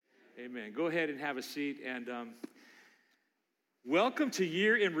Amen. Go ahead and have a seat. And welcome to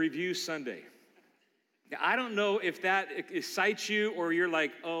Year in Review Sunday. Now, I don't know if that excites you or you're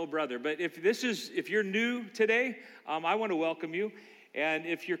like, oh, brother. But if you're new today, I want to welcome you. And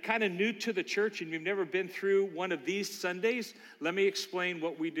if you're kind of new to the church and you've never been through one of these Sundays, let me explain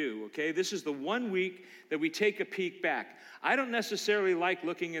what we do, okay? This is the 1 week that we take a peek back. I don't necessarily like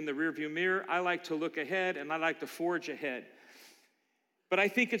looking in the rearview mirror. I like to look ahead, and I like to forge ahead. But I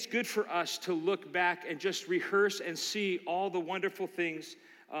think it's good for us to look back and just rehearse and see all the wonderful things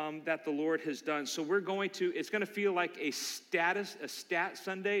that the Lord has done. So it's going to feel like a stat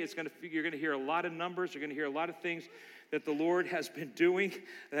Sunday. You're going to hear a lot of numbers. You're going to hear a lot of things that the Lord has been doing.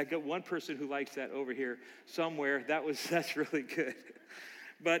 And I got one person who likes that over here somewhere. That's really good.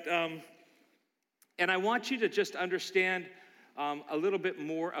 But, and I want you to just understand a little bit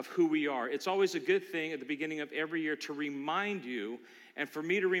more of who we are. It's always a good thing at the beginning of every year to remind you, and for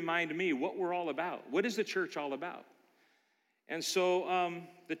me to remind me what we're all about. What is the church all about? And so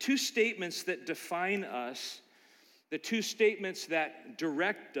the two statements that define us, the two statements that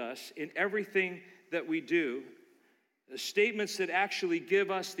direct us in everything that we do, the statements that actually give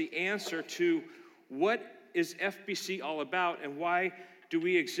us the answer to what is FBC all about and why do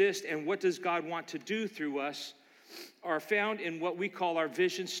we exist and what does God want to do through us, are found in what we call our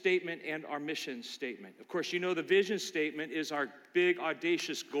vision statement and our mission statement. Of course, you know the vision statement is our big,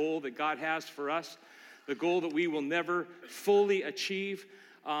 audacious goal that God has for us, the goal that we will never fully achieve,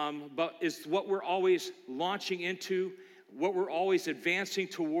 but is what we're always launching into, what we're always advancing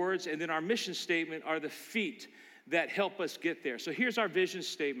towards, and then our mission statement are the feet that help us get there. So here's our vision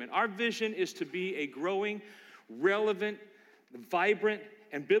statement. Our vision is to be a growing, relevant, vibrant,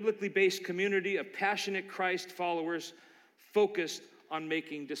 and biblically based community of passionate Christ followers focused on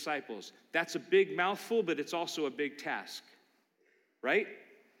making disciples. That's a big mouthful, but it's also a big task, right?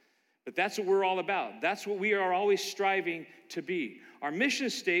 But that's what we're all about. That's what we are always striving to be. Our mission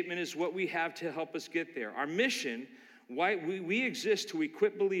statement is what we have to help us get there. Our mission, why we exist to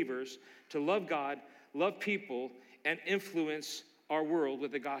equip believers to love God, love people, and influence our world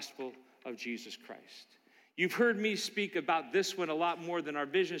with the gospel of Jesus Christ. You've heard me speak about this one a lot more than our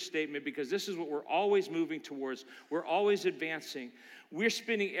vision statement because this is what we're always moving towards. We're always advancing. We're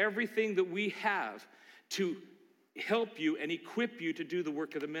spending everything that we have to help you and equip you to do the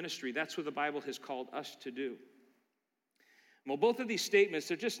work of the ministry. That's what the Bible has called us to do. Well, both of these statements,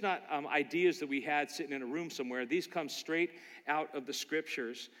 they're just not ideas that we had sitting in a room somewhere. These come straight out of the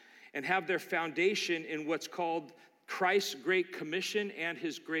scriptures and have their foundation in what's called Christ's Great Commission and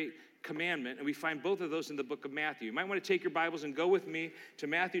his Great Commandment. And we find both of those in the book of Matthew. You might want to take your Bibles and go with me to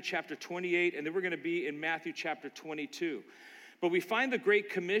Matthew chapter 28, and then we're going to be in Matthew chapter 22. But we find the Great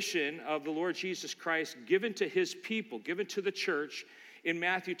Commission of the Lord Jesus Christ given to his people, given to the church in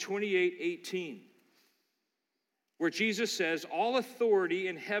Matthew 28:18, where Jesus says, all authority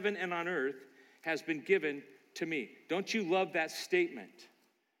in heaven and on earth has been given to me. Don't you love that statement?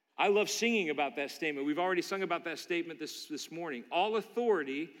 I love singing about that statement. We've already sung about that statement this morning. All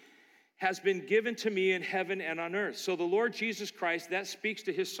authority has been given to me in heaven and on earth. So the Lord Jesus Christ, that speaks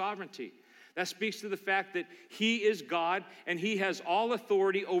to his sovereignty. That speaks to the fact that he is God and he has all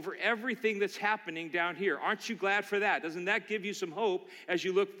authority over everything that's happening down here. Aren't you glad for that? Doesn't that give you some hope as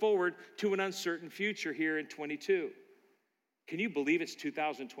you look forward to an uncertain future here in 22? Can you believe it's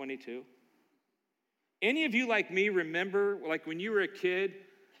 2022? Any of you like me remember, like when you were a kid,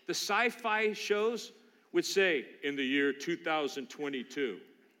 the sci-fi shows would say, in the year 2022.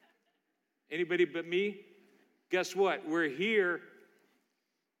 Anybody but me? Guess what? We're here.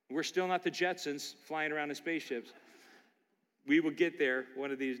 We're still not the Jetsons flying around in spaceships. We will get there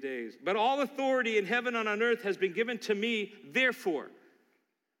one of these days. But all authority in heaven and on earth has been given to me, therefore.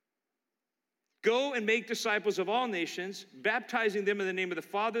 Go and make disciples of all nations, baptizing them in the name of the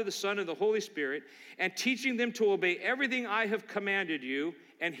Father, the Son, and the Holy Spirit, and teaching them to obey everything I have commanded you.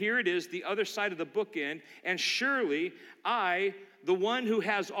 And here it is, the other side of the bookend. And surely I, the one who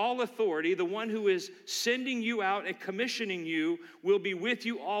has all authority, the one who is sending you out and commissioning you, will be with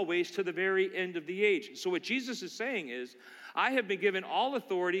you always to the very end of the age. So what Jesus is saying is, I have been given all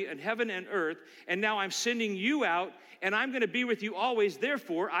authority in heaven and earth, and now I'm sending you out, and I'm going to be with you always.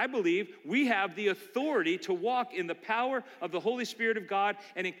 Therefore, I believe we have the authority to walk in the power of the Holy Spirit of God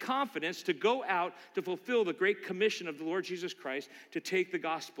and in confidence to go out to fulfill the great commission of the Lord Jesus Christ to take the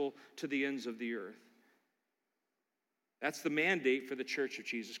gospel to the ends of the earth. That's the mandate for the Church of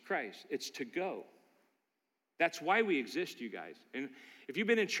Jesus Christ. It's to go. That's why we exist, you guys. And if you've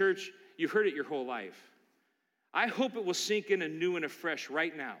been in church, you've heard it your whole life. I hope it will sink in anew and afresh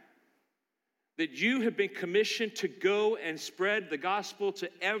right now that you have been commissioned to go and spread the gospel to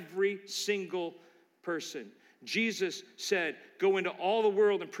every single person. Jesus said, go into all the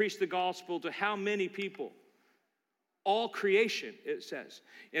world and preach the gospel to how many people? All creation, it says.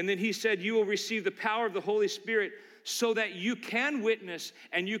 And then he said, you will receive the power of the Holy Spirit so that you can witness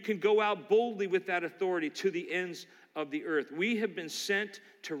and you can go out boldly with that authority to the ends of the earth. We have been sent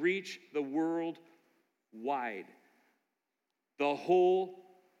to reach the world wide. The whole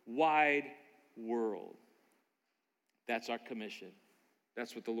wide world. That's our commission.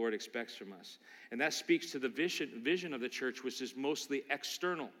 That's what the Lord expects from us. And that speaks to the vision of the church, which is mostly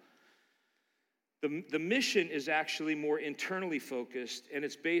external. The mission is actually more internally focused, and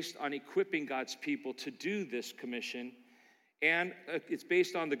it's based on equipping God's people to do this commission. And it's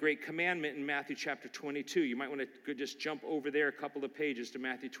based on the great commandment in Matthew chapter 22. You might want to just jump over there a couple of pages to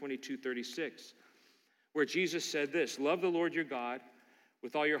Matthew 22:36, where Jesus said this, love the Lord your God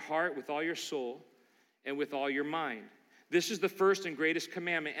with all your heart, with all your soul, and with all your mind. This is the first and greatest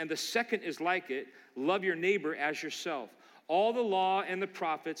commandment, and the second is like it, love your neighbor as yourself. All the law and the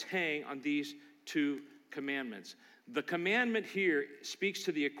prophets hang on these two commandments. The commandment here speaks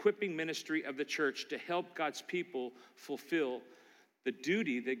to the equipping ministry of the church to help God's people fulfill the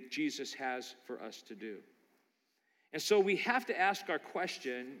duty that Jesus has for us to do. And so we have to ask our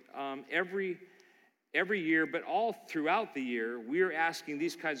question every year, but all throughout the year, we are asking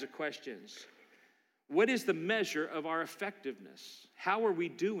these kinds of questions. What is the measure of our effectiveness? How are we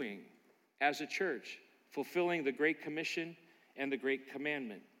doing as a church, fulfilling the Great Commission and the Great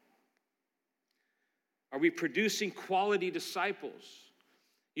Commandment? Are we producing quality disciples?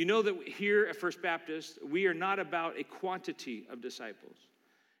 You know that here at First Baptist, we are not about a quantity of disciples.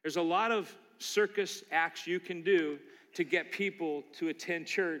 There's a lot of circus acts you can do to get people to attend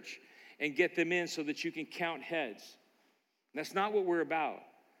church and get them in so that you can count heads. That's not what we're about.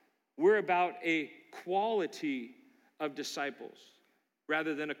 We're about a quality of disciples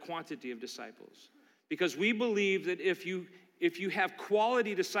rather than a quantity of disciples. Because we believe that if you have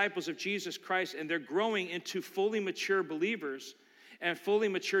quality disciples of Jesus Christ and they're growing into fully mature believers and fully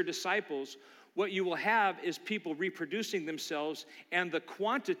mature disciples, what you will have is people reproducing themselves, and the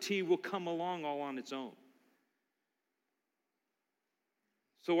quantity will come along all on its own.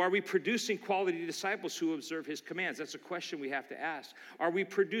 So are we producing quality disciples who observe his commands? That's a question we have to ask. Are we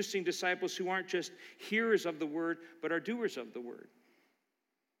producing disciples who aren't just hearers of the word, but are doers of the word?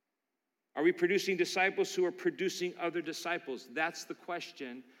 Are we producing disciples who are producing other disciples? That's the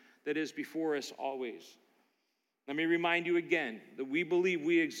question that is before us always. Let me remind you again that we believe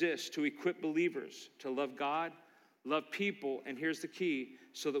we exist to equip believers to love God, love people, and here's the key,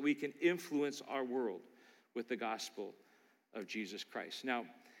 so that we can influence our world with the gospel of Jesus Christ. Now,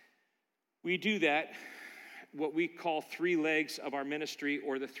 we do that, what we call three legs of our ministry,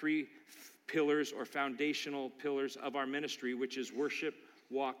 or the three pillars or foundational pillars of our ministry, which is worship,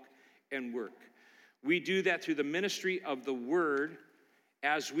 walk, and work. We do that through the ministry of the word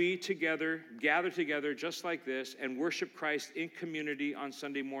as we gather together just like this and worship Christ in community on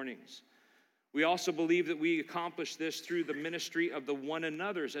Sunday mornings. We also believe that we accomplish this through the ministry of the one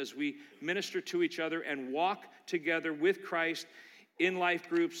another's as we minister to each other and walk together with Christ in life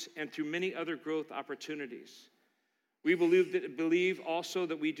groups and through many other growth opportunities. We believe also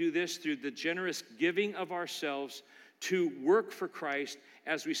that we do this through the generous giving of ourselves to work for Christ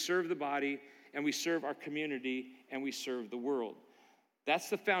as we serve the body and we serve our community and we serve the world. That's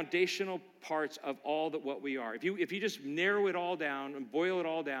the foundational parts of all that what we are. If you just narrow it all down and boil it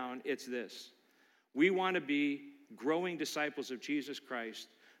all down, it's this. We want to be growing disciples of Jesus Christ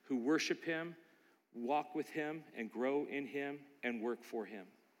who worship him, walk with him, and grow in him and work for him.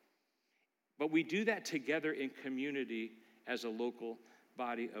 But we do that together in community as a local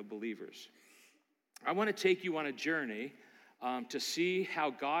body of believers. I want to take you on a journey to see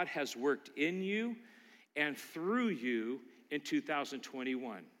how God has worked in you and through you in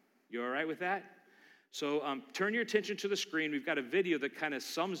 2021. You all right with that? So turn your attention to the screen. We've got a video that kind of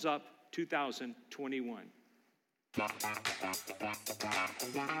sums up 2021.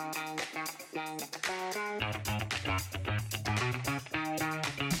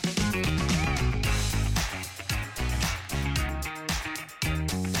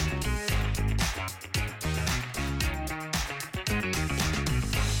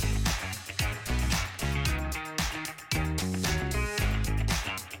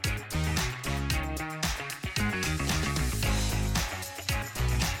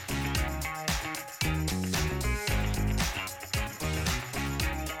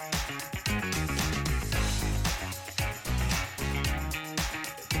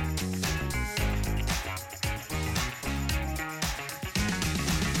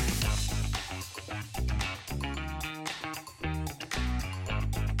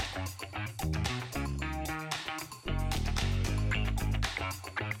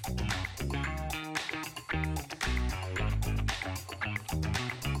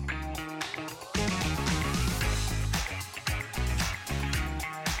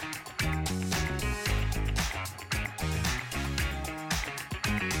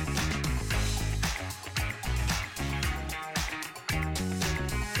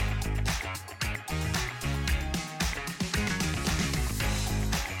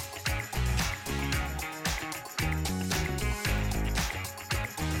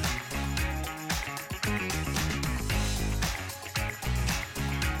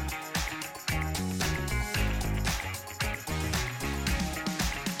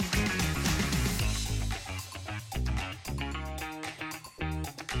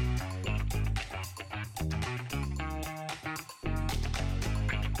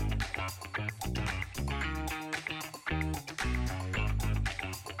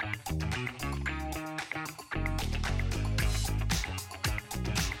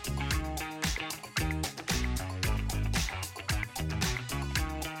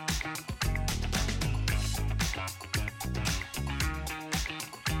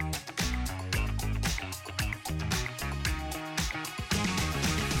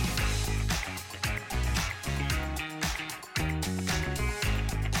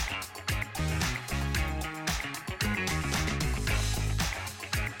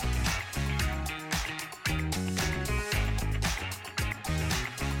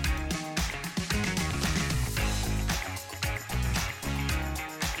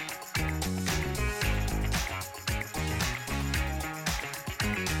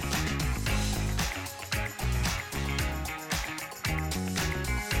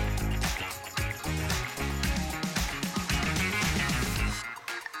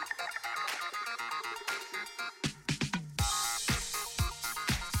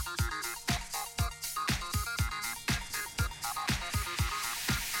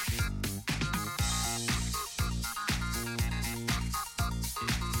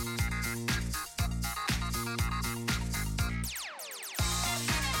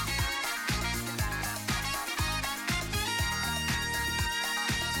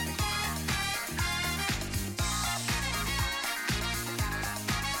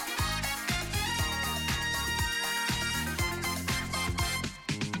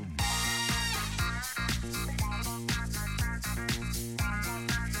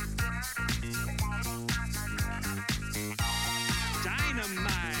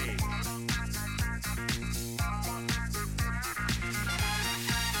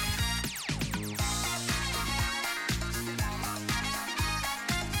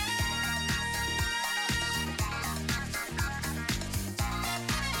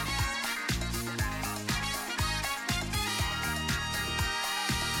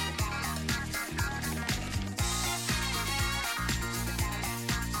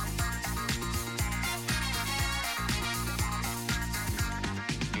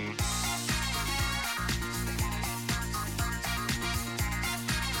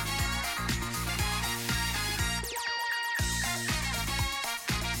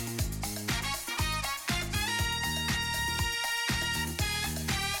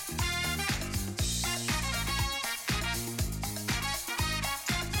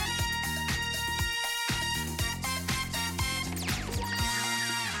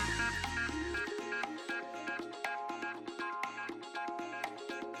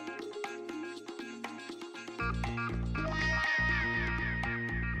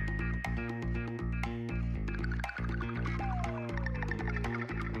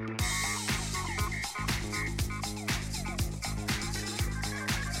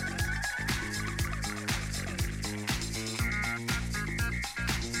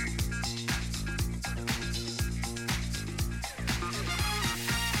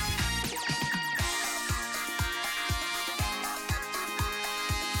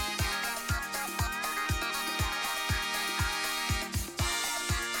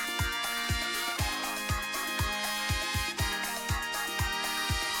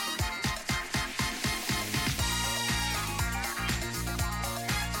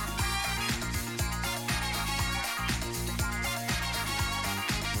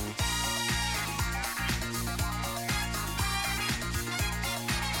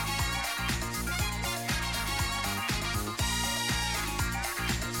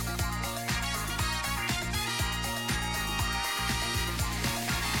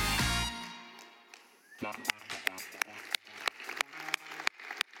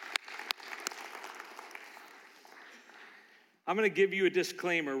 I'm going to give you a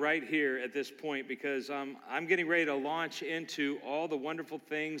disclaimer right here at this point because I'm getting ready to launch into all the wonderful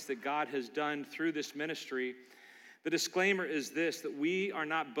things that God has done through this ministry. The disclaimer is this, that we are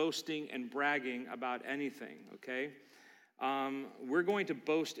not boasting and bragging about anything, okay? We're going to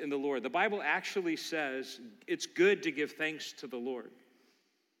boast in the Lord. The Bible actually says it's good to give thanks to the Lord.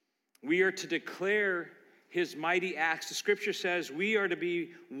 We are to declare his mighty acts. The scripture says we are to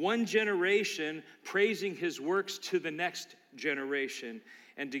be one generation praising his works to the next generation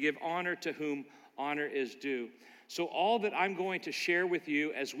and to give honor to whom honor is due. So all that I'm going to share with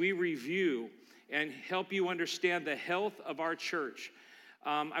you as we review and help you understand the health of our church,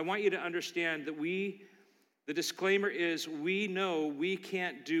 I want you to understand that the disclaimer is we know we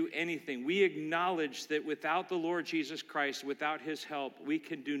can't do anything. We acknowledge that without the Lord Jesus Christ, without his help, we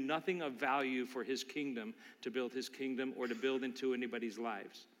can do nothing of value for his kingdom, to build his kingdom or to build into anybody's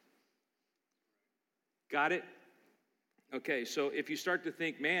lives. Got it? Okay, so if you start to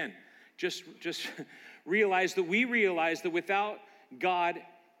think, man, just realize that without God,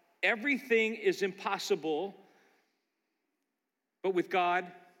 everything is impossible, but with God,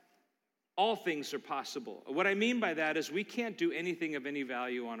 all things are possible. What I mean by that is we can't do anything of any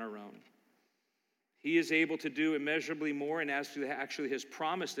value on our own. He is able to do immeasurably more, and actually has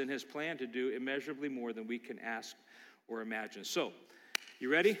promised in his plan to do immeasurably more than we can ask or imagine. So,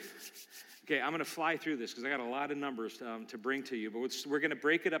 you ready? Okay, I'm going to fly through this because I got a lot of numbers to bring to you, but we're going to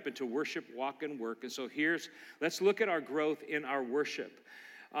break it up into worship, walk, and work. And so let's look at our growth in our worship.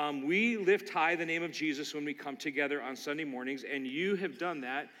 We lift high the name of Jesus when we come together on Sunday mornings, and you have done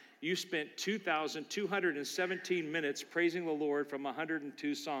that. You spent 2,217 minutes praising the Lord from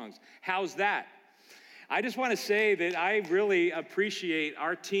 102 songs. How's that? I just want to say that I really appreciate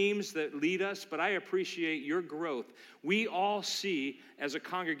our teams that lead us, but I appreciate your growth. We all see, as a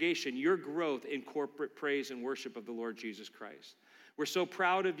congregation, your growth in corporate praise and worship of the Lord Jesus Christ. We're so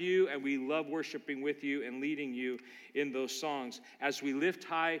proud of you, and we love worshiping with you and leading you in those songs as we lift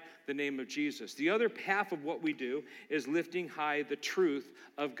high the name of Jesus. The other half of what we do is lifting high the truth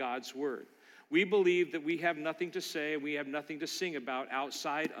of God's word. We believe that we have nothing to say, we have nothing to sing about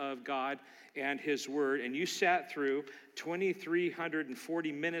outside of God and his word. And you sat through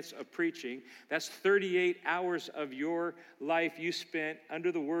 2,340 minutes of preaching. That's 38 hours of your life you spent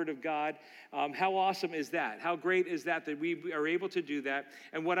under the word of God. How awesome is that? How great is that we are able to do that?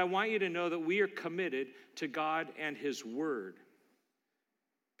 And what I want you to know, that we are committed to God and his word.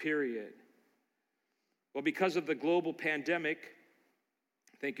 Period. Well, because of the global pandemic,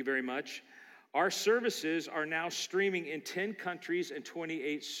 thank you very much, our services are now streaming in 10 countries and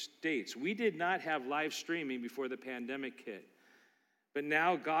 28 states. We did not have live streaming before the pandemic hit. But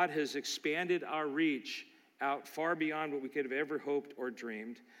now God has expanded our reach out far beyond what we could have ever hoped or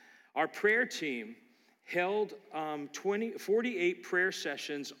dreamed. Our prayer team held 48 prayer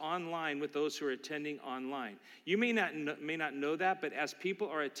sessions online with those who are attending online. You may not know that, but as people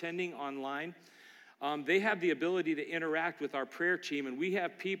are attending online, they have the ability to interact with our prayer team, and we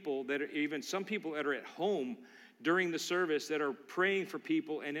have people that are some people that are at home during the service that are praying for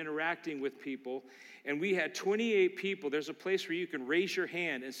people and interacting with people. And we had 28 people. There's a place where you can raise your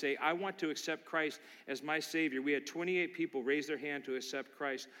hand and say, I want to accept Christ as my Savior. We had 28 people raise their hand to accept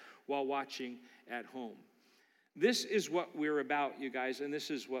Christ while watching at home. This is what we're about, you guys, and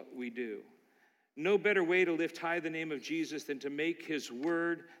this is what we do. No better way to lift high the name of Jesus than to make his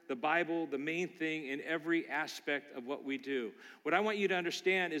word, the Bible, the main thing in every aspect of what we do. What I want you to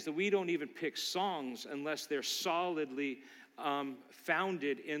understand is that we don't even pick songs unless they're solidly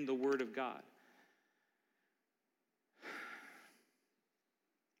founded in the word of God.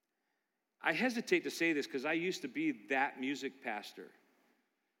 I hesitate to say this because I used to be that music pastor.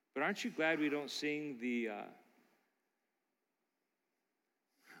 But aren't you glad we don't sing the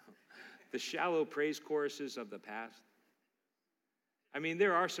shallow praise choruses of the past? I mean,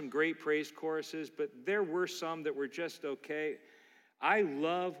 there are some great praise choruses, but there were some that were just okay. I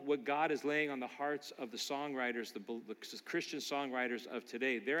love what God is laying on the hearts of the songwriters, the Christian songwriters of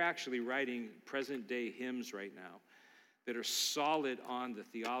today. They're actually writing present-day hymns right now that are solid on the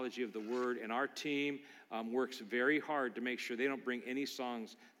theology of the word, and our team works very hard to make sure they don't bring any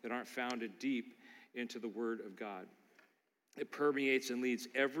songs that aren't founded deep into the word of God. It permeates and leads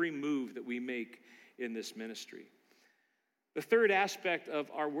every move that we make in this ministry. The third aspect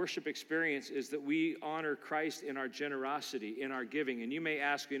of our worship experience is that we honor Christ in our generosity, in our giving. And you may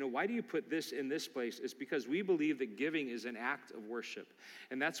ask, why do you put this in this place? It's because we believe that giving is an act of worship.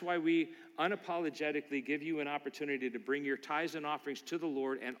 And that's why we unapologetically give you an opportunity to bring your tithes and offerings to the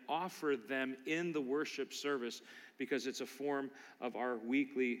Lord and offer them in the worship service, because it's a form of our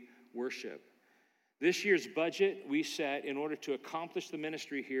weekly worship. This year's budget we set in order to accomplish the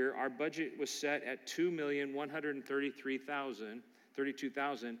ministry here. Our budget was set at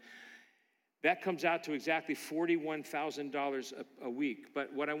 $2,132,000. That comes out to exactly $41,000 a week.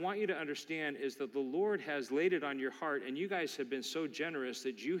 But what I want you to understand is that the Lord has laid it on your heart, and you guys have been so generous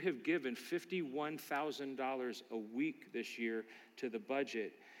that you have given $51,000 a week this year to the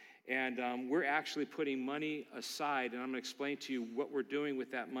budget. And we're actually putting money aside, and I'm going to explain to you what we're doing with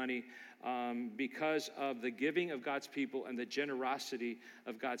that money because of the giving of God's people and the generosity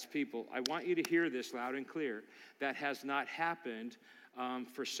of God's people. I want you to hear this loud and clear. That has not happened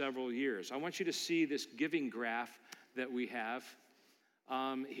for several years. I want you to see this giving graph that we have.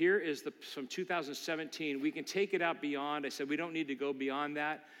 Here is from 2017. We can take it out beyond. I said we don't need to go beyond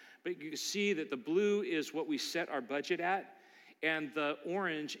that. But you can see that the blue is what we set our budget at, and the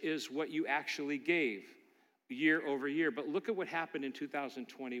orange is what you actually gave year over year. But look at what happened in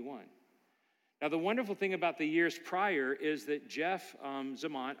 2021. Now, the wonderful thing about the years prior is that Jeff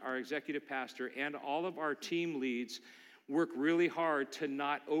Zamont, our executive pastor, and all of our team leads work really hard to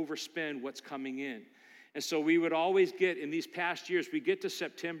not overspend what's coming in. And so we would always get, in these past years, we get to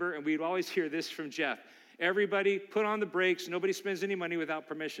September, and we'd always hear this from Jeff: everybody put on the brakes, nobody spends any money without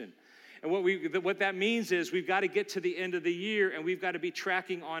permission. And what that means is we've got to get to the end of the year, and we've got to be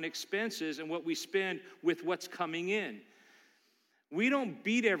tracking on expenses and what we spend with what's coming in. We don't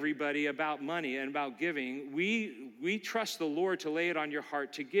beat everybody about money and about giving. We trust the Lord to lay it on your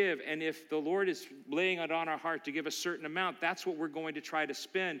heart to give. And if the Lord is laying it on our heart to give a certain amount, that's what we're going to try to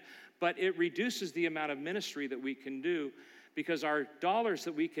spend. But it reduces the amount of ministry that we can do, because our dollars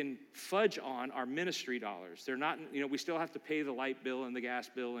that we can fudge on are ministry dollars. They're not, we still have to pay the light bill and the gas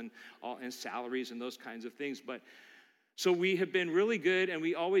bill and salaries and those kinds of things. But so we have been really good, and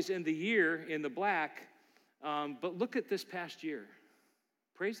we always end the year in the black. But look at this past year.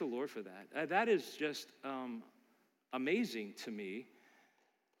 Praise the Lord for that. That is just amazing to me,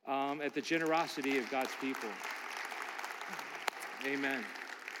 at the generosity of God's people. Amen.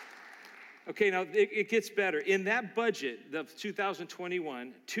 Okay, now it gets better. In that budget of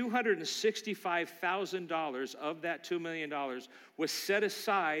 2021, $265,000 of that $2 million was set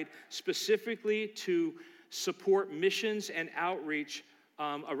aside specifically to support missions and outreach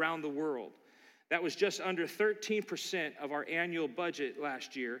around the world. That was just under 13% of our annual budget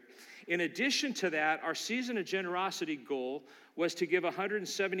last year. In addition to that, our Season of Generosity goal was to give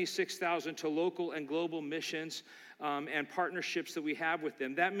 $176,000 to local and global missions and partnerships that we have with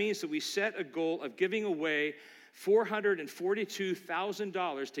them. That means that we set a goal of giving away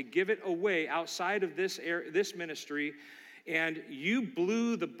 $442,000 to give it away outside of this ministry, and you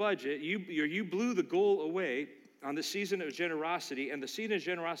blew the budget, you blew the goal away on the Season of Generosity, and the Season of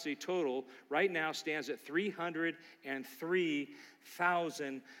Generosity total right now stands at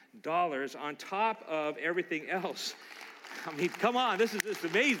 $303,000 on top of everything else. I mean, come on, this is just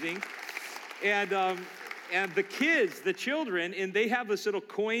amazing. And the kids, the children, and they have this little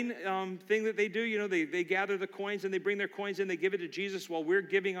coin thing that they do. They gather the coins and they bring their coins in. They give it to Jesus while we're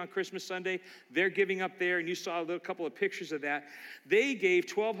giving on Christmas Sunday. They're giving up there, and you saw a couple of pictures of that. They gave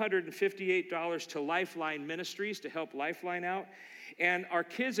 $1,258 to Lifeline Ministries to help Lifeline out. And our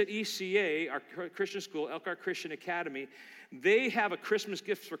kids at ECA, our Christian school, Elkhart Christian Academy, they have a Christmas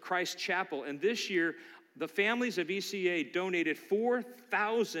Gifts for Christ chapel. And this year, the families of ECA donated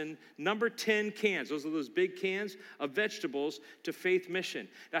 4,000 number 10 cans, those are those big cans of vegetables, to Faith Mission.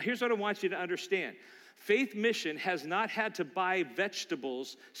 Now, here's what I want you to understand. Faith Mission has not had to buy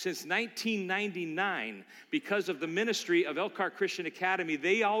vegetables since 1999 because of the ministry of Elkhart Christian Academy.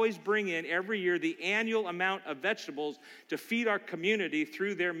 They always bring in every year the annual amount of vegetables to feed our community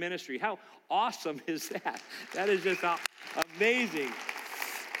through their ministry. How awesome is that? That is just amazing.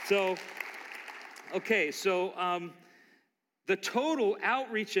 So the total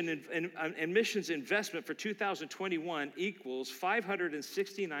outreach and missions investment for 2021 equals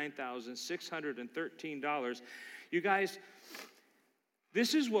 $569,613. You guys,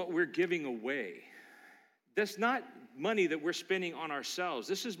 this is what we're giving away. That's not money that we're spending on ourselves.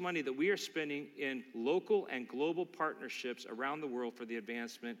 This is money that we are spending in local and global partnerships around the world for the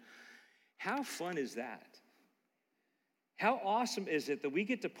advancement. How fun is that? How awesome is it that we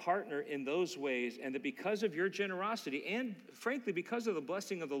get to partner in those ways, and that because of your generosity and, frankly, because of the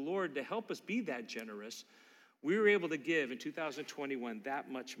blessing of the Lord to help us be that generous, We were able to give in 2021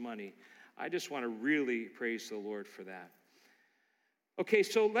 that much money. I just want to really praise the Lord for that. Okay,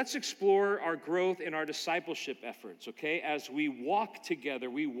 so let's explore our growth in our discipleship efforts, okay? As we walk together,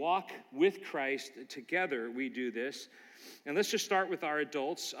 we walk with Christ together, we do this. And let's just start with our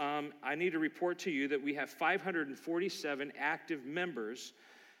adults. I need to report to you that we have 547 active members,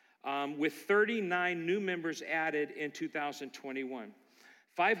 with 39 new members added in 2021.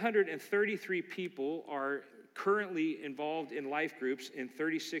 533 people are currently involved in life groups in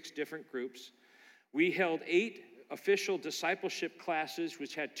 36 different groups. We held 8 official discipleship classes,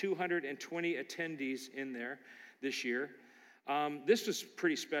 which had 220 attendees in there this year. This was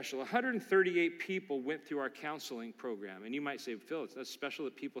pretty special. 138 people went through our counseling program. And you might say, Phil, it's not special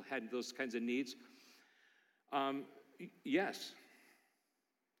that people had those kinds of needs. Yes.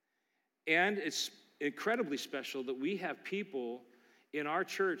 And it's incredibly special that we have people in our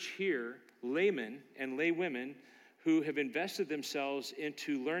church here, laymen and laywomen, who have invested themselves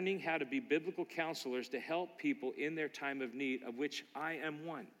into learning how to be biblical counselors to help people in their time of need, of which I am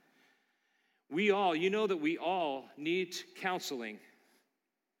one. You know that we all need counseling.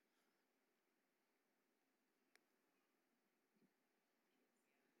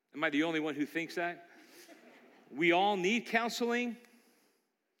 Am I the only one who thinks that? We all need counseling,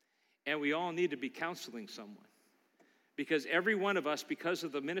 and we all need to be counseling someone. Because every one of us, because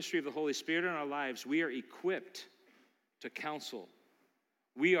of the ministry of the Holy Spirit in our lives, we are equipped to counsel.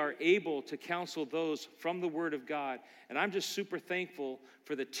 We are able to counsel those from the Word of God. And I'm just super thankful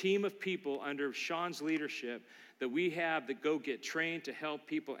for the team of people under Sean's leadership that we have that go get trained to help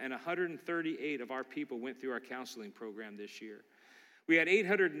people. And 138 of our people went through our counseling program this year. We had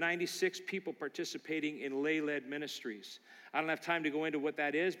 896 people participating in lay-led ministries. I don't have time to go into what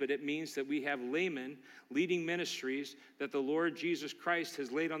that is, but it means that we have laymen leading ministries that the Lord Jesus Christ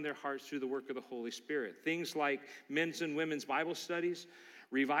has laid on their hearts through the work of the Holy Spirit. Things like men's and women's Bible studies,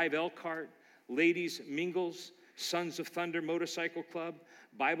 Revive Elkhart, Ladies Mingles, Sons of Thunder Motorcycle Club,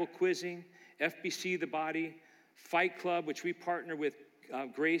 Bible quizzing, FBC The Body, Fight Club, which we partner with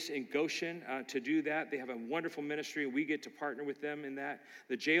Grace and Goshen to do that. They have a wonderful ministry, and we get to partner with them in that.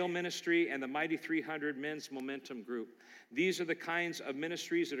 The Jail Ministry and the Mighty 300 Men's Momentum Group. These are the kinds of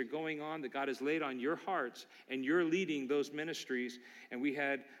ministries that are going on that God has laid on your hearts, and you're leading those ministries. And we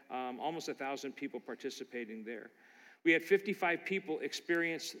had almost 1,000 people participating there. We had 55 people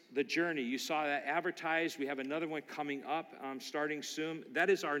experience the journey. You saw that advertised. We have another one coming up starting soon.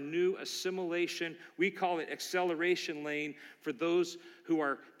 That is our new assimilation. We call it acceleration lane for those who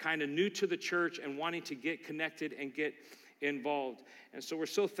are kind of new to the church and wanting to get connected and get involved. And so we're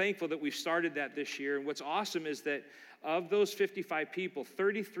so thankful that we've started that this year. And what's awesome is that of those 55 people,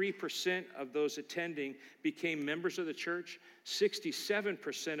 33% of those attending became members of the church,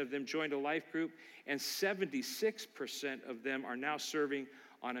 67% of them joined a life group, and 76% of them are now serving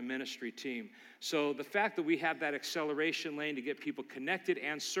on a ministry team. So the fact that we have that acceleration lane to get people connected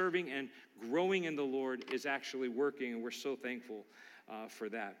and serving and growing in the Lord is actually working, and we're so thankful for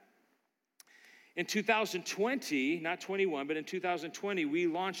that. In 2020, not 21, but in 2020, we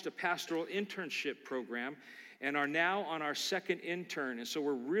launched a pastoral internship program and are now on our second intern. And so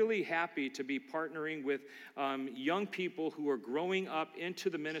we're really happy to be partnering with young people who are growing up into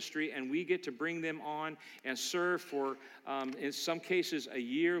the ministry, and we get to bring them on and serve for, in some cases, a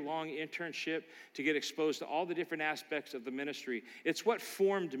year-long internship to get exposed to all the different aspects of the ministry. It's what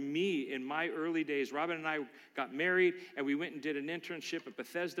formed me in my early days. Robin and I got married, and we went and did an internship at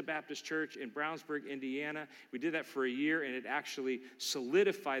Bethesda Baptist Church in Brownsburg, Indiana. We did that for a year, and it actually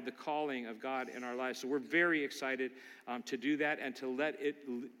solidified the calling of God in our lives. So we're very excited to do that and to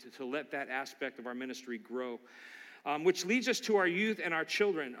let that aspect of our ministry grow, which leads us to our youth and our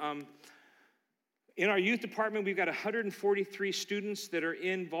children. In our youth department, we've got 143 students that are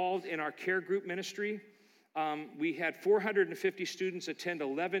involved in our care group ministry. We had 450 students attend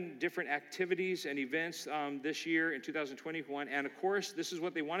 11 different activities and events this year in 2021. And of course, this is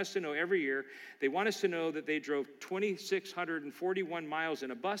what they want us to know every year. They want us to know that they drove 2,641 miles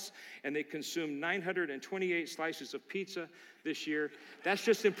in a bus, and they consumed 928 slices of pizza this year. That's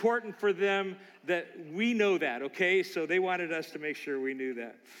just important for them that we know that, okay? So they wanted us to make sure we knew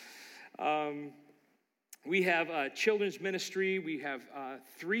that. We have a children's ministry. We have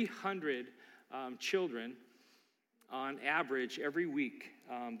 300 children on average every week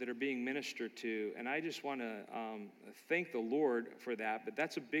that are being ministered to. And I just want to thank the Lord for that. But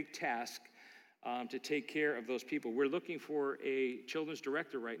that's a big task to take care of those people. We're looking for a children's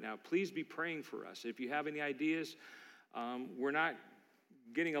director right now. Please be praying for us. If you have any ideas, we're not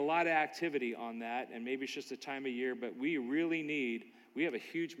getting a lot of activity on that, and maybe it's just the time of year, but we really need we have a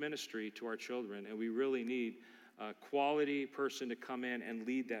huge ministry to our children, and we really need a quality person to come in and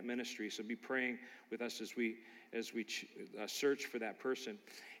lead that ministry. So be praying with us as we search for that person.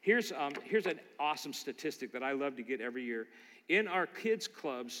 Here's an awesome statistic that I love to get every year. In our kids'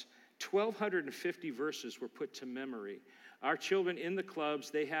 clubs, 1,250 verses were put to memory. Our children in the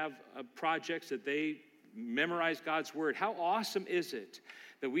clubs, they have projects that they memorize God's word. How awesome is it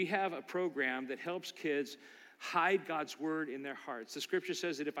that we have a program that helps kids hide God's word in their hearts? The scripture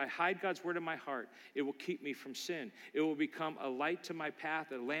says that if I hide God's word in my heart, it will keep me from sin. It will become a light to my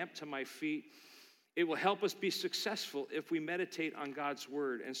path, a lamp to my feet. It will help us be successful if we meditate on God's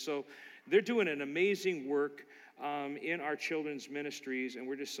word. And so they're doing an amazing work in our children's ministries, and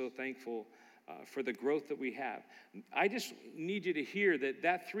we're just so thankful for the growth that we have. I just need you to hear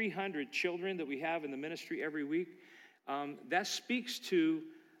that 300 children that we have in the ministry every week, that speaks to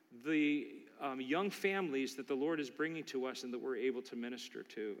the young families that the Lord is bringing to us and that we're able to minister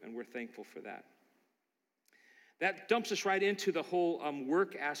to, and we're thankful for that. That dumps us right into the whole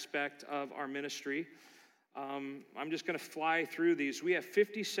work aspect of our ministry. I'm just going to fly through these. We have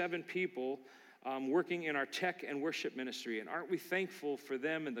 57 people working in our tech and worship ministry, and aren't we thankful for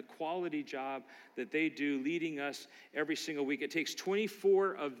them and the quality job that they do leading us every single week? It takes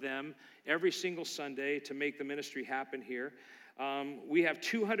 24 of them every single Sunday to make the ministry happen here. We have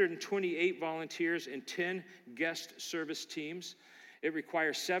 228 volunteers and 10 guest service teams. It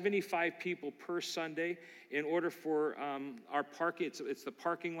requires 75 people per Sunday in order for our parking. It's the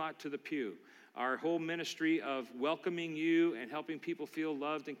parking lot to the pew. Our whole ministry of welcoming you and helping people feel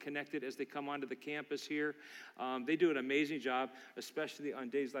loved and connected as they come onto the campus here. They do an amazing job, especially on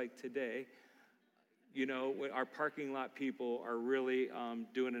days like today. You know, our parking lot people are really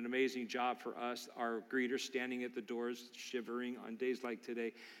doing an amazing job for us. Our greeters standing at the doors, shivering on days like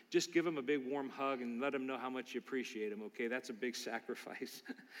today. Just give them a big warm hug and let them know how much you appreciate them, okay? That's a big sacrifice.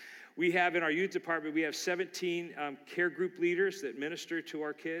 We have in our youth department, we have 17 care group leaders that minister to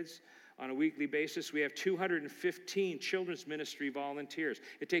our kids on a weekly basis. We have 215 children's ministry volunteers.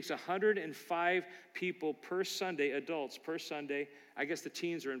 It takes 105 people per Sunday, adults per Sunday, I guess the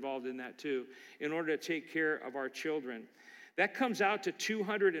teens are involved in that too, in order to take care of our children. That comes out to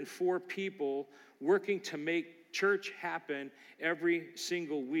 204 people working to make church happen every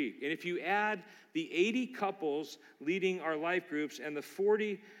single week. And if you add the 80 couples leading our life groups and the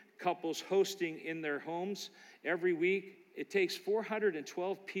 40 couples hosting in their homes every week, it takes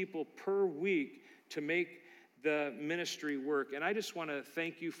 412 people per week to make the ministry work. And I just want to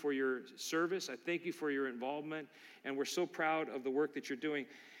thank you for your service. I thank you for your involvement, and we're so proud of the work that you're doing.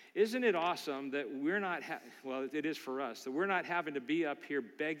 Isn't it awesome that we're not, well, it is for us, that we're not having to be up here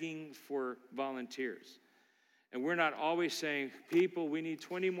begging for volunteers. And we're not always saying, people, we need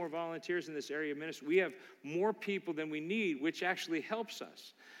 20 more volunteers in this area of ministry. We have more people than we need, which actually helps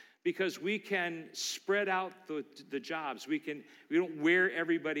us, because we can spread out the jobs. We don't wear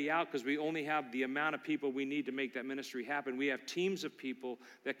everybody out because we only have the amount of people we need to make that ministry happen. We have teams of people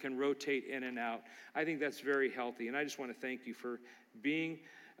that can rotate in and out. I think that's very healthy, and I just want to thank you for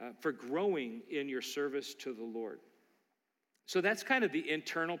for growing in your service to the Lord. So that's kind of the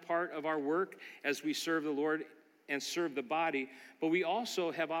internal part of our work as we serve the Lord and serve the body, but we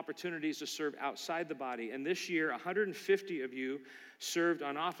also have opportunities to serve outside the body. And this year, 150 of you served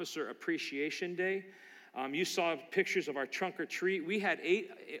on Officer Appreciation Day. You saw pictures of our trunk or treat. We had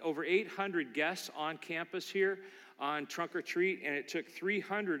over 800 guests on campus here on trunk or treat, and it took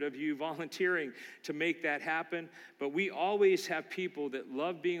 300 of you volunteering to make that happen. But we always have people that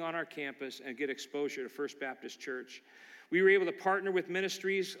love being on our campus and get exposure to First Baptist Church. We were able to partner with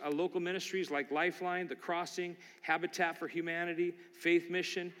ministries, local ministries like Lifeline, The Crossing, Habitat for Humanity, Faith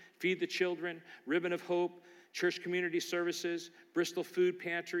Mission, Feed the Children, Ribbon of Hope, Church Community Services, Bristol Food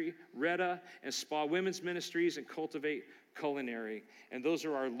Pantry, Retta, and Spa Women's Ministries, and Cultivate Culinary. And those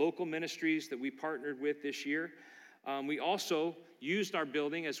are our local ministries that we partnered with this year. We also used our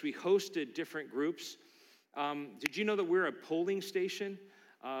building as we hosted different groups. Did you know that we're a polling station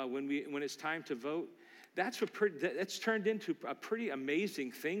when it's time to vote? That's turned into a pretty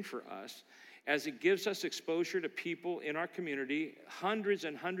amazing thing for us, as it gives us exposure to people in our community. Hundreds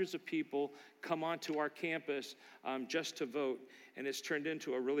and hundreds of people come onto our campus just to vote, and it's turned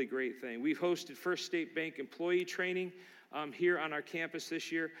into a really great thing. We've hosted First State Bank employee training here on our campus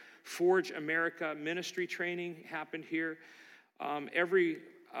this year. Forge America ministry training happened here. Every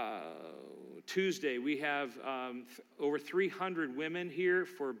Tuesday, we have over 300 women here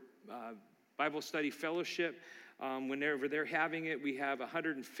for Bible study fellowship. Whenever they're having it, we have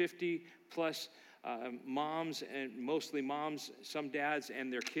 150 plus moms, and mostly moms, some dads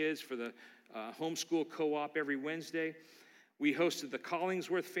and their kids, for the homeschool co-op every Wednesday. We hosted the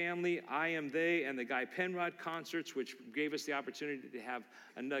Collingsworth family, I Am They, and the Guy Penrod concerts, which gave us the opportunity to have,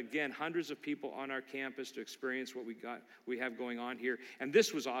 and again, hundreds of people on our campus to experience what we have going on here. And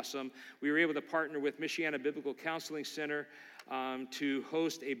this was awesome. We were able to partner with Michiana Biblical Counseling Center to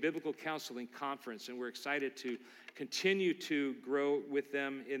host a biblical counseling conference, and we're excited to continue to grow with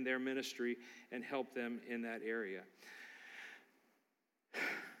them in their ministry and help them in that area.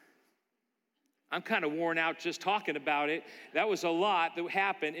 I'm kind of worn out just talking about it. That was a lot that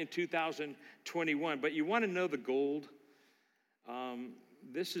happened in 2021. But you want to know the gold?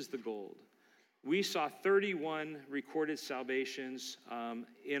 This is the gold. We saw 31 recorded salvations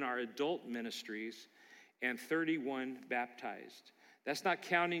in our adult ministries and 31 baptized. That's not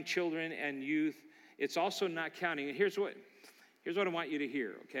counting children and youth. It's also not counting. And here's what I want you to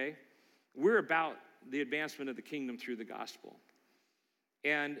hear, okay? We're about the advancement of the kingdom through the gospel.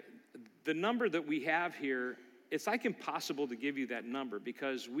 And the number that we have here, it's like impossible to give you that number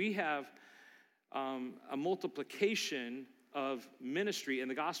because we have a multiplication of ministry and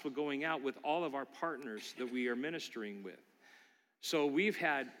the gospel going out with all of our partners that we are ministering with. So we've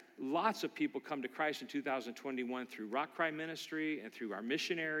had lots of people come to Christ in 2021 through Rock Cry Ministry and through our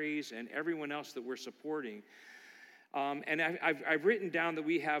missionaries and everyone else that we're supporting. And I've written down that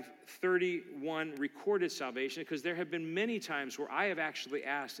we have 31 recorded salvation because there have been many times where I have actually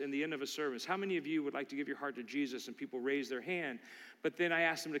asked in the end of a service, how many of you would like to give your heart to Jesus? And people raise their hand. But then I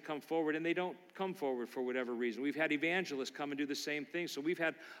ask them to come forward, and they don't come forward for whatever reason. We've had evangelists come and do the same thing. So we've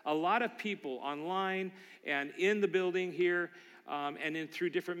had a lot of people online and in the building here and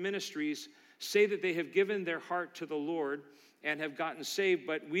through different ministries say that they have given their heart to the Lord and have gotten saved,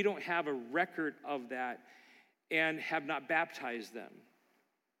 but we don't have a record of that and have not baptized them.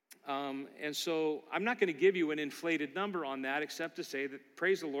 And so I'm not going to give you an inflated number on that except to say that,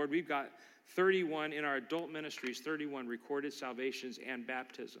 praise the Lord, we've got 31 in our adult ministries, 31 recorded salvations and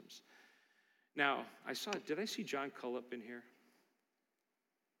baptisms. Now, did I see John Cullip in here?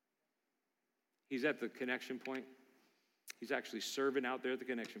 He's at the connection point. He's actually serving out there at the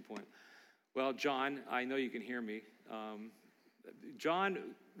connection point. Well, John, I know you can hear me. John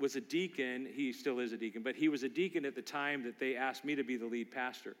was a deacon. He still is a deacon, but he was a deacon at the time that they asked me to be the lead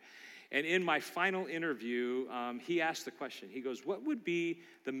pastor. And in my final interview, he asked the question. He goes, what would be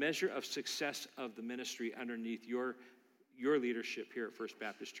the measure of success of the ministry underneath your leadership here at First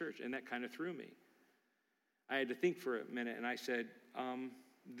Baptist Church? And that kind of threw me. I had to think for a minute, and I said,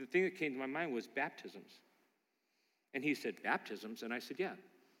 the thing that came to my mind was baptisms. And he said, baptisms? And I said, yeah.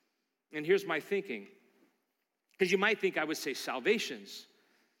 And here's my thinking. Because you might think I would say salvations.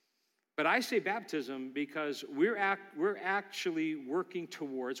 But I say baptism because we're actually working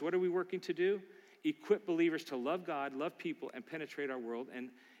towards, what are we working to do? Equip believers to love God, love people, and penetrate our world and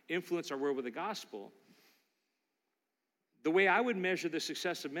influence our world with the gospel. The way I would measure the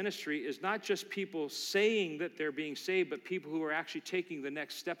success of ministry is not just people saying that they're being saved, but people who are actually taking the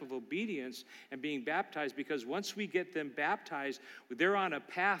next step of obedience and being baptized, because once we get them baptized, they're on a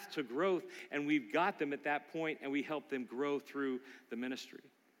path to growth, and we've got them at that point, and we help them grow through the ministry.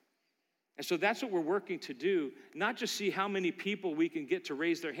 And so that's what we're working to do, not just see how many people we can get to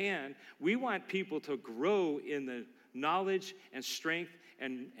raise their hand. We want people to grow in the knowledge and strength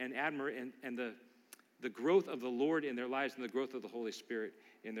and the growth of the Lord in their lives and the growth of the Holy Spirit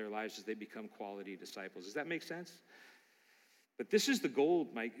in their lives as they become quality disciples. Does that make sense? But this is the goal,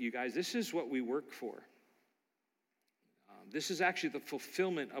 you guys. This is what we work for. This is actually the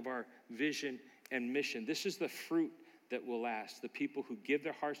fulfillment of our vision and mission. This is the fruit that will last, the people who give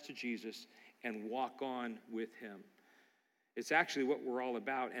their hearts to Jesus and walk on with him. It's actually what we're all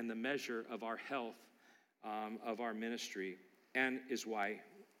about and the measure of our health, of our ministry, and is why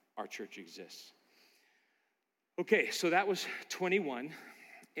our church exists. Okay, so that was 21,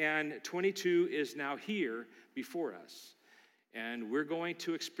 and 22 is now here before us. And we're going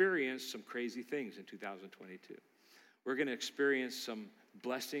to experience some crazy things in 2022. We're going to experience some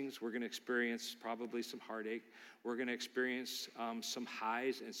blessings. We're going to experience probably some heartache. We're going to experience some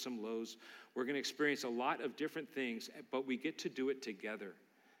highs and some lows. We're going to experience a lot of different things, but we get to do it together.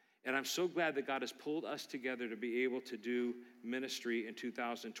 And I'm so glad that God has pulled us together to be able to do ministry in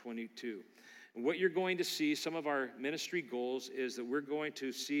 2022. And what you're going to see, some of our ministry goals, is that we're going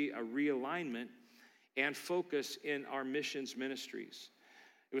to see a realignment and focus in our missions ministries.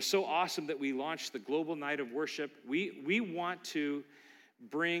 It was so awesome that we launched the Global Night of Worship. We want to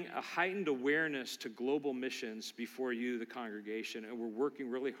bring a heightened awareness to global missions before you, the congregation, and we're working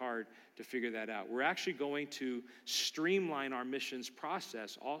really hard to figure that out. We're actually going to streamline our missions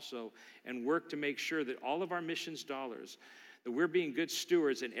process also and work to make sure that all of our missions dollars, that we're being good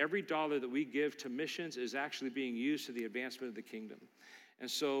stewards, and every dollar that we give to missions is actually being used to the advancement of the kingdom. And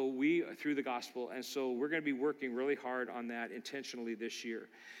so through the gospel, and so we're going to be working really hard on that intentionally this year.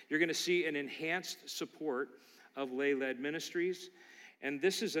 You're going to see an enhanced support of lay-led ministries. And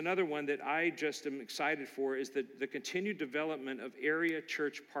this is another one that I just am excited for, is the continued development of area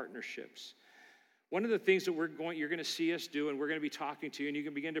church partnerships. One of the things that you're going to see us do, and we're going to be talking to you, and you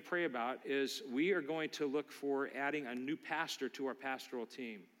can begin to pray about, is we are going to look for adding a new pastor to our pastoral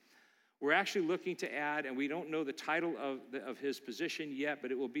team. We're actually looking to add, and we don't know the title of his position yet, but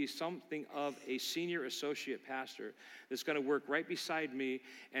it will be something of a senior associate pastor that's going to work right beside me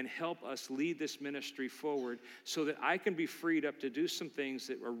and help us lead this ministry forward so that I can be freed up to do some things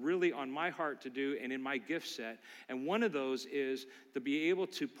that are really on my heart to do and in my gift set. And one of those is to be able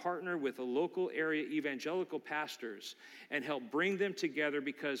to partner with a local area evangelical pastors and help bring them together,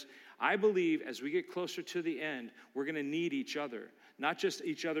 because I believe as we get closer to the end, we're going to need each other. Not just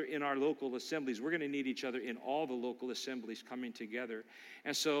each other in our local assemblies. We're going to need each other in all the local assemblies coming together.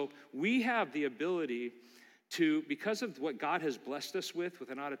 And so we have the ability to, because of what God has blessed us with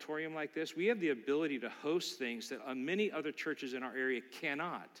an auditorium like this, we have the ability to host things that many other churches in our area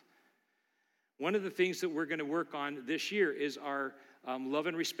cannot. One of the things that we're going to work on this year is our Love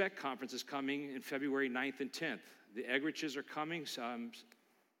and Respect Conference is coming in February 9th and 10th. The Eggriches are coming.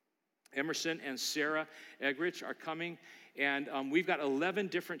 Emerson and Sarah Eggrich are coming. And we've got 11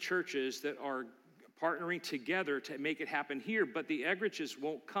 different churches that are partnering together to make it happen here. But the Eggriches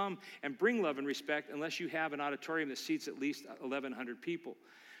won't come and bring Love and Respect unless you have an auditorium that seats at least 1,100 people.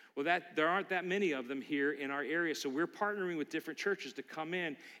 Well, there aren't that many of them here in our area. So we're partnering with different churches to come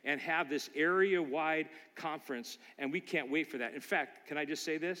in and have this area-wide conference. And we can't wait for that. In fact, can I just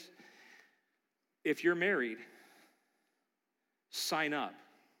say this? If you're married, sign up.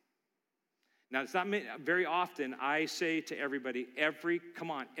 Now, it's not very often I say to everybody,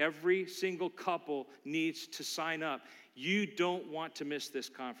 every single couple needs to sign up. You don't want to miss this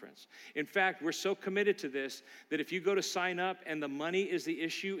conference. In fact, we're so committed to this that if you go to sign up and the money is the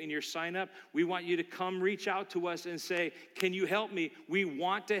issue in your sign up, we want you to come reach out to us and say, can you help me? We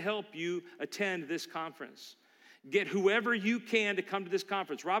want to help you attend this conference. Get whoever you can to come to this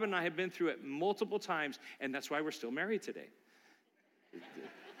conference. Robin and I have been through it multiple times, and that's why we're still married today.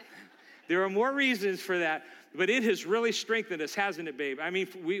 There are more reasons for that, but it has really strengthened us, hasn't it, babe? I mean,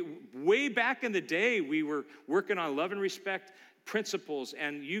 way back in the day, we were working on Love and Respect principles,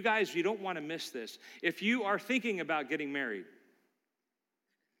 and you guys, you don't want to miss this. If you are thinking about getting married,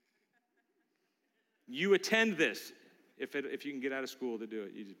 you attend this. If you can get out of school to do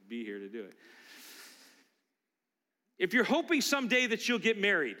it, you just be here to do it. If you're hoping someday that you'll get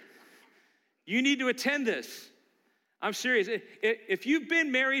married, you need to attend this. I'm serious. If you've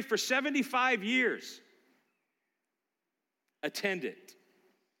been married for 75 years, attend it.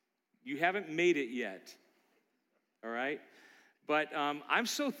 You haven't made it yet, all right? But I'm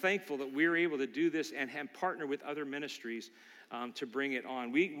so thankful that we're able to do this and partner with other ministries to bring it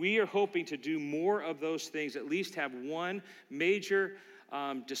on. We are hoping to do more of those things, at least have one major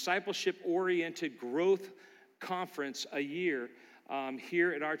discipleship-oriented growth conference a year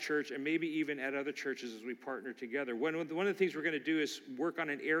here at our church, and maybe even at other churches as we partner together. One of the things we're going to do is work on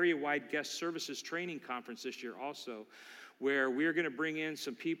an area-wide guest services training conference this year also, where we're going to bring in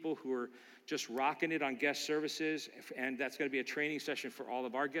some people who are just rocking it on guest services, and that's going to be a training session for all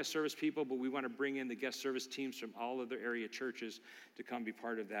of our guest service people, but we want to bring in the guest service teams from all other area churches to come be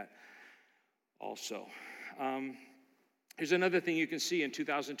part of that also. Here's another thing you can see in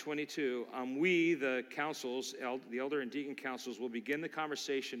 2022. We, the councils, the elder and deacon councils, will begin the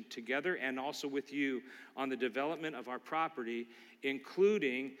conversation together and also with you on the development of our property,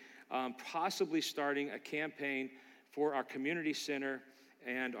 including possibly starting a campaign for our community center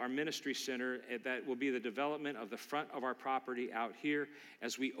and our ministry center that will be the development of the front of our property out here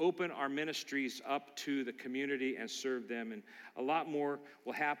as we open our ministries up to the community and serve them. And a lot more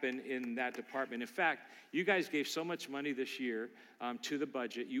will happen in that department. In fact, you guys gave so much money this year to the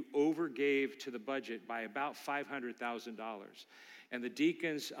budget. You overgave to the budget by about $500,000. And the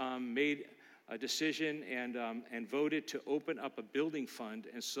deacons made a decision and voted to open up a building fund.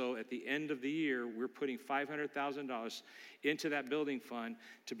 And so at the end of the year, we're putting $500,000 into that building fund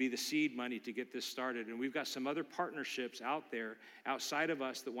to be the seed money to get this started. And we've got some other partnerships out there outside of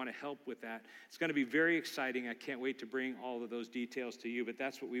us that want to help with that. It's going to be very exciting. I can't wait to bring all of those details to you, but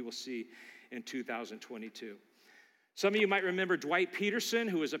that's what we will see in 2022. Some of you might remember Dwight Peterson,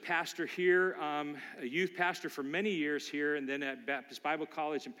 who was a pastor here, a youth pastor for many years here, and then at Baptist Bible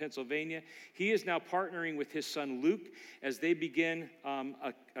College in Pennsylvania. He is now partnering with his son Luke as they begin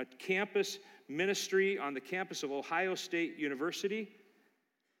a campus ministry on the campus of Ohio State University.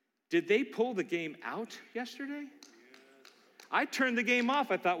 Did they pull the game out yesterday? I turned the game off.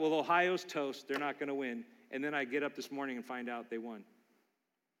 I thought, well, Ohio's toast. They're not going to win. And then I get up this morning and find out they won.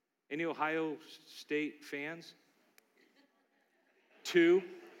 Any Ohio State fans? 2.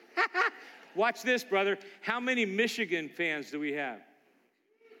 Watch this, brother. How many Michigan fans do we have?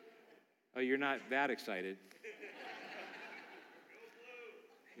 Oh, you're not that excited.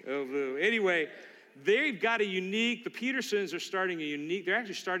 Go Blue. Anyway, they've got the Petersons are starting they're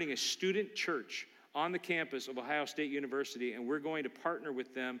actually starting a student church on the campus of Ohio State University, and we're going to partner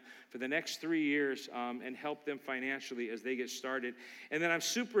with them for the next 3 years and help them financially as they get started. And then I'm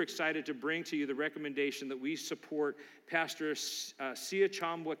super excited to bring to you the recommendation that we support Pastor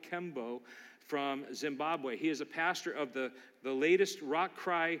Siachambwa Kembo from Zimbabwe. He is a pastor of the latest Rock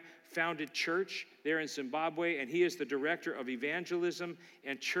Cry founded church there in Zimbabwe, and he is the director of evangelism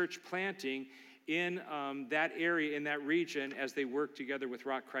and church planting in that area, in that region, as they work together with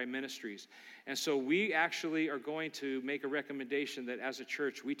Rock Cry Ministries. And so we actually are going to make a recommendation that as a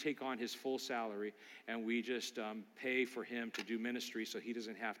church, we take on his full salary and we just pay for him to do ministry so he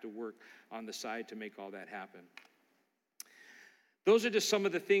doesn't have to work on the side to make all that happen. Those are just some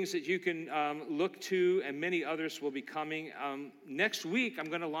of the things that you can look to, and many others will be coming. Next week, I'm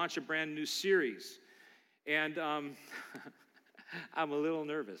going to launch a brand new series. And I'm a little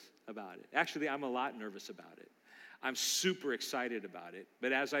nervous about it. Actually, I'm a lot nervous about it. I'm super excited about it.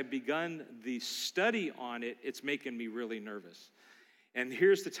 But as I've begun the study on it, it's making me really nervous. And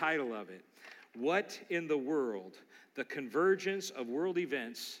here's the title of it: What in the World? The Convergence of World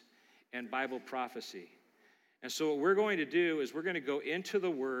Events and Bible Prophecy. And so what we're going to do is we're going to go into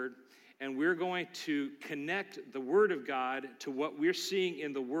the Word, and we're going to connect the Word of God to what we're seeing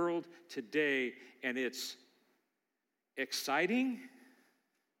in the world today, and it's exciting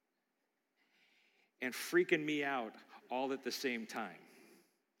and freaking me out all at the same time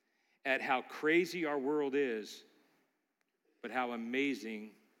at how crazy our world is, but how amazing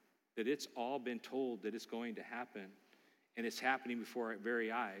that it's all been told that it's going to happen, and it's happening before our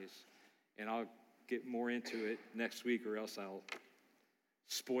very eyes. And I'll get more into it next week, or else I'll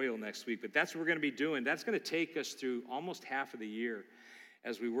spoil next week. But that's what we're going to be doing. That's going to take us through almost half of the year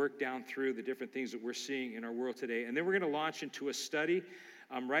as we work down through the different things that we're seeing in our world today. And then we're going to launch into a study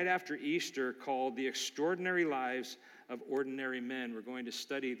right after Easter called The Extraordinary Lives of Ordinary Men. We're going to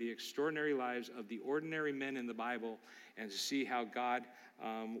study the extraordinary lives of the ordinary men in the Bible and to see how God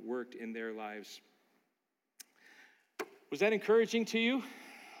worked in their lives. Was that encouraging to you?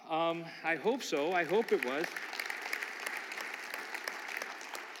 I hope so. I hope it was.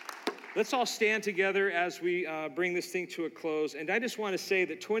 Let's all stand together as we bring this thing to a close. And I just want to say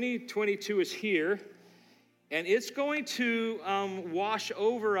that 2022 is here, and it's going to wash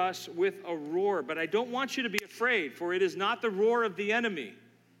over us with a roar. But I don't want you to be afraid, for it is not the roar of the enemy.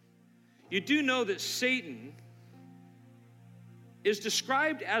 You do know that Satan is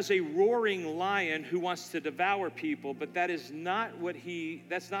described as a roaring lion who wants to devour people, but that's not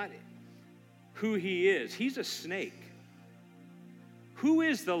who he is. He's a snake. Who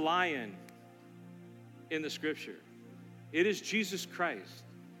is the lion in the scripture? It is Jesus Christ,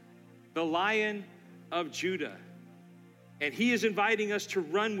 the Lion of Judah. And he is inviting us to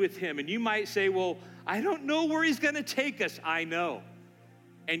run with him. And you might say, well, I don't know where he's going to take us. I know.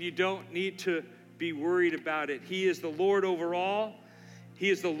 And you don't need to be worried about it. He is the Lord over all.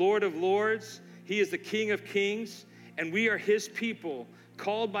 He is the Lord of lords. He is the King of kings. And we are his people,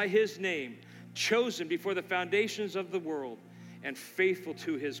 called by his name, chosen before the foundations of the world, and faithful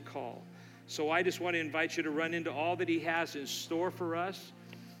to his call. So I just want to invite you to run into all that he has in store for us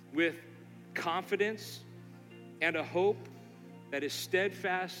with confidence and a hope that is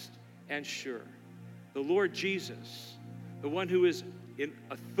steadfast and sure. The Lord Jesus, the one who is in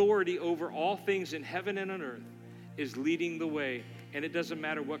authority over all things in heaven and on earth, is leading the way. And it doesn't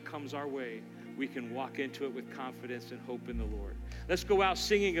matter what comes our way. We can walk into it with confidence and hope in the Lord. Let's go out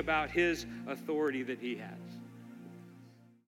singing about his authority that he has.